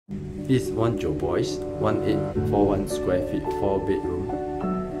This is one Jervious, 1841 square feet, 4 bedroom.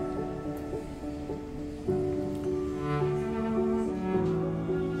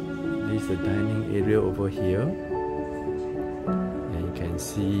 This is the dining area over here, and you can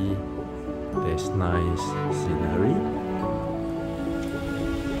see there's nice scenery.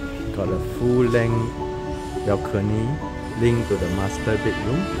 Got a full length balcony linked to the master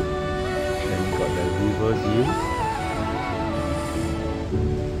bedroom. Then got the river view,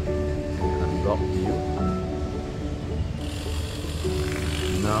 unblocked view.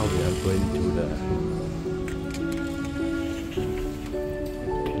 Now we are going to the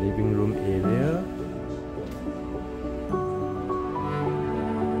living room area.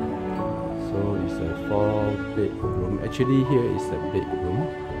 So it's a 4-bedroom. Actually here is a bedroom.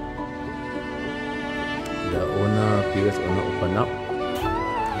 The previous owner opened up.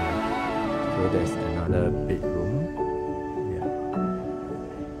 So there's another bedroom. Yeah.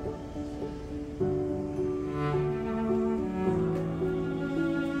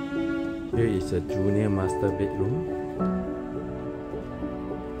 Here is a junior master bedroom.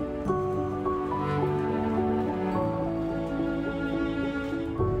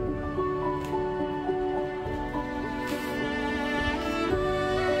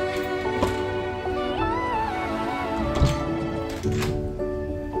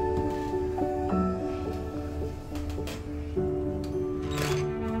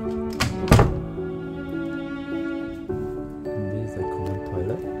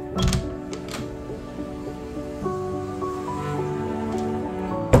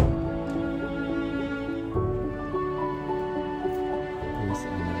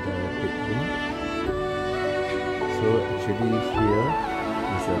 So actually here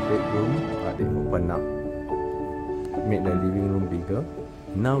is a bedroom, but they open up, make the living room bigger.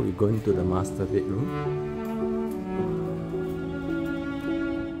 Now we're going to the master bedroom.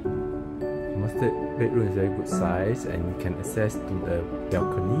 Master bedroom is very good size and you can access to the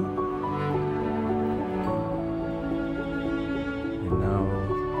balcony. And now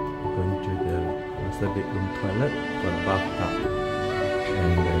we're going to the master bedroom toilet, got a bathtub,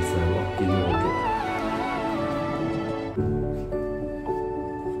 and there's a walk-in wardrobe.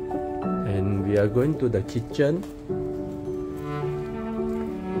 And we are going to the kitchen.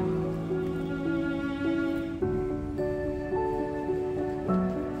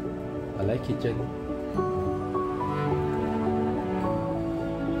 I like kitchen.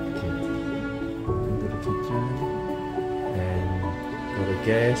 Okay, into the kitchen and got a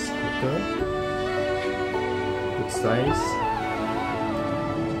gas cooker, good size,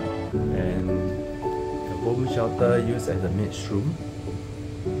 and the bomb shelter used as a maid's room.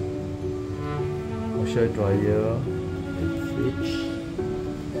 Washer dryer and fridge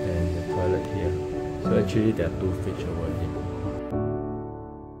and the toilet here. So actually there are 2 fridges over here.